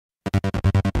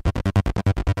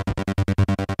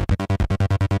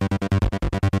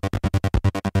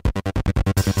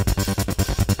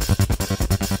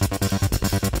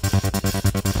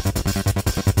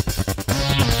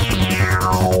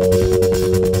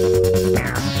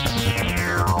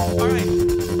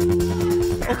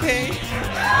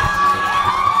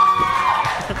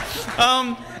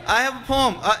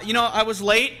poem. You know, I was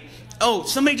late. Oh,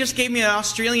 somebody just gave me an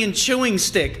Australian chewing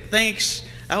stick. Thanks.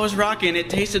 I was rocking. It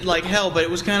tasted like hell, but it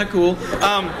was kind of cool.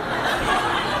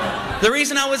 The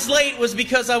reason I was late was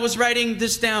because I was writing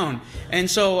this down. And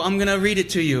so I'm going to read it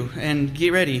to you, and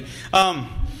get ready.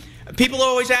 People are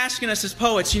always asking us as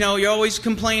poets, you know, you're always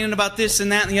complaining about this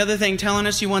and that and the other thing, telling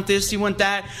us you want this, you want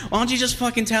that. Why don't you just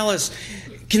fucking tell us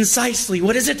concisely,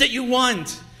 what is it that you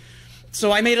want?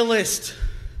 So I made a list,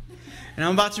 and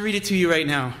I'm about to read it to you right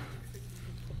now.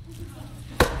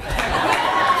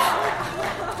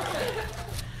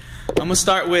 I'm going to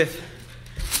start with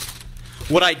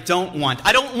what I don't want.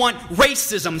 I don't want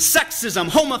racism, sexism,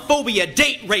 homophobia,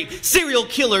 date rape, serial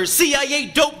killers, CIA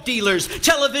dope dealers,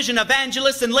 television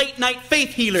evangelists and late-night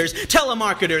faith healers,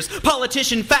 telemarketers,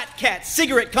 politician fat cats,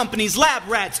 cigarette companies, lab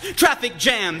rats, traffic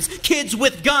jams, kids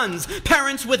with guns,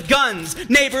 parents with guns,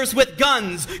 neighbors with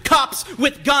guns, cops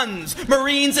with guns,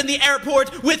 Marines in the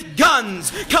airport with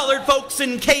guns, colored folks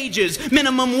in cages,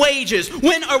 minimum wages.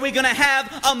 When are we going to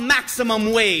have a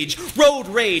maximum wage? Road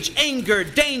rage, anger,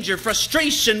 danger, frustration,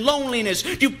 loneliness,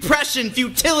 depression,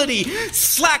 futility,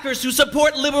 slackers who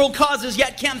support liberal causes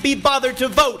yet can't be bothered to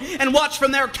vote and watch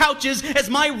from their couches as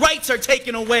my rights are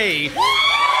taken away.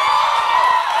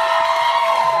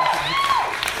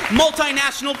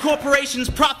 Multinational corporations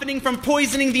profiting from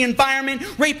poisoning the environment,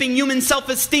 raping human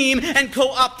self-esteem, and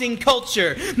co-opting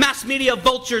culture. Mass media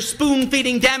vultures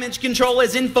spoon-feeding damage control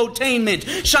as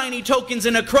infotainment. Shiny tokens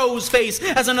in a crow's face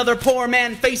as another poor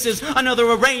man faces another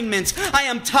arraignment. I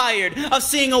am tired of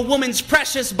seeing a woman's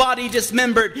precious body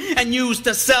dismembered and used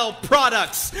to sell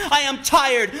products. I am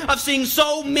tired of seeing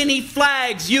so many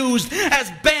flags used as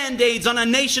band-aids on a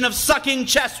nation of sucking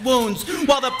chest wounds,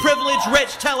 while the privileged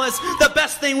rich tell us the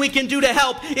best thing we can do to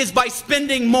help is by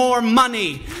spending more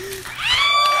money.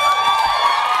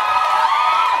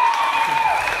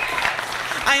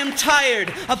 I am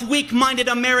tired of weak-minded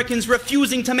Americans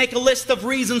refusing to make a list of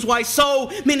reasons why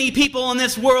so many people in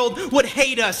this world would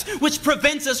hate us, which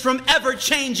prevents us from ever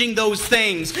changing those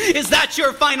things. Is that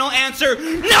your final answer?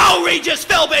 No, Regis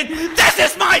Philbin! This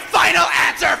is my final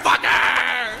answer,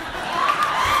 fucker!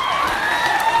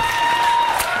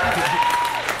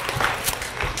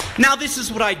 Now this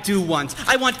is what I do want.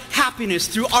 I want happiness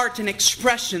through art and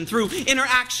expression, through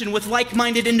interaction with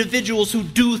like-minded individuals who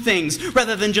do things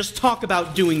rather than just talk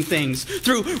about doing things,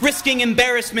 through risking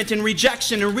embarrassment and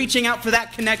rejection and reaching out for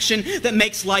that connection that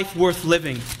makes life worth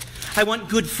living. I want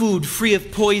good food free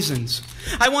of poisons.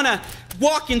 I want to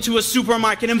walk into a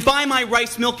supermarket and buy my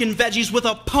rice, milk, and veggies with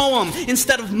a poem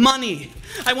instead of money.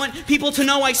 I want people to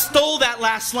know I stole that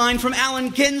last line from Allen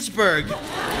Ginsberg.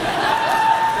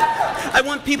 I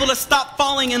want people to stop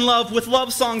falling in love with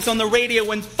love songs on the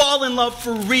radio and fall in love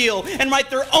for real and write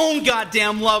their own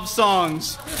goddamn love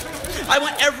songs. I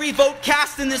want every vote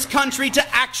cast in this country to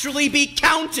actually be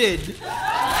counted.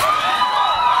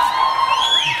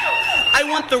 I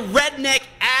want the redneck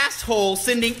asshole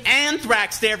sending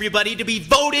anthrax to everybody to be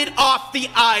voted off the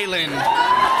island.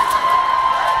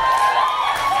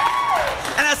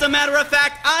 And as a matter of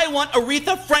fact, I want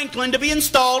Aretha Franklin to be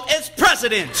installed as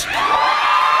president.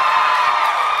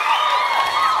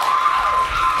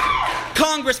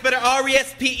 Congress better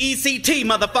R-E-S-P-E-C-T,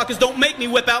 motherfuckers. Don't make me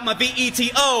whip out my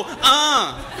V-E-T-O.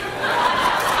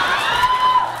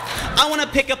 I want to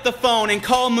pick up the phone and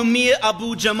call Mumia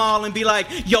Abu Jamal and be like,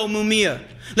 yo, Mumia,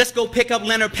 let's go pick up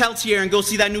Leonard Peltier and go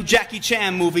see that new Jackie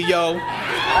Chan movie, yo.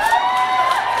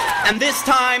 And this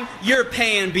time, you're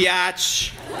paying,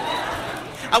 biatch.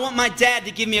 I want my dad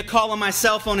to give me a call on my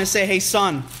cell phone and say, hey,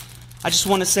 son, I just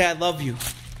want to say I love you, and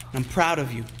I'm proud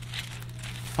of you.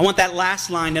 I want that last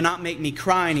line to not make me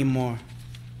cry anymore.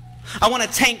 I want a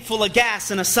tank full of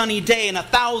gas and a sunny day and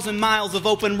 1,000 miles of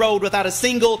open road without a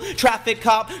single traffic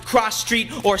cop, cross street,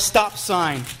 or stop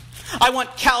sign. I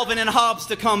want Calvin and Hobbes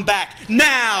to come back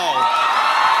now.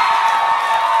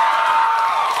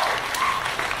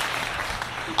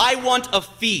 I want a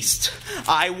feast.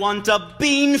 I want a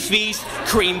bean feast,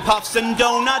 cream puffs and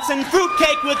donuts and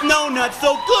fruitcake with no nuts,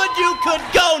 so good you could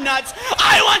go nuts.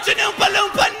 I want an Oompa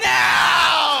Loompa now!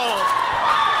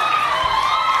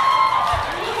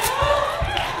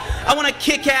 I want a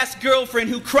kick-ass girlfriend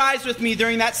who cries with me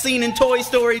during that scene in Toy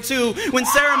Story 2 when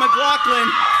Sarah McLachlan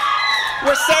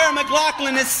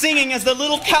is singing as the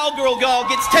little cowgirl doll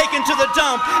gets taken to the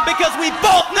dump, because we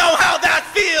both know how that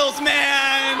feels,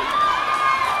 man!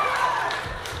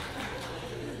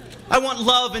 I want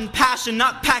love and passion,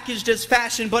 not packaged as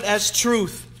fashion, but as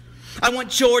truth. I want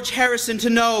George Harrison to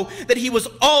know that he was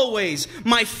always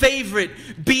my favorite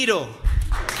Beatle.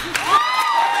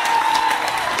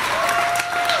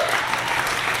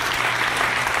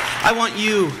 I want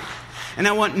you and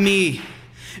I want me,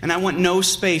 and I want no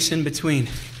space in between.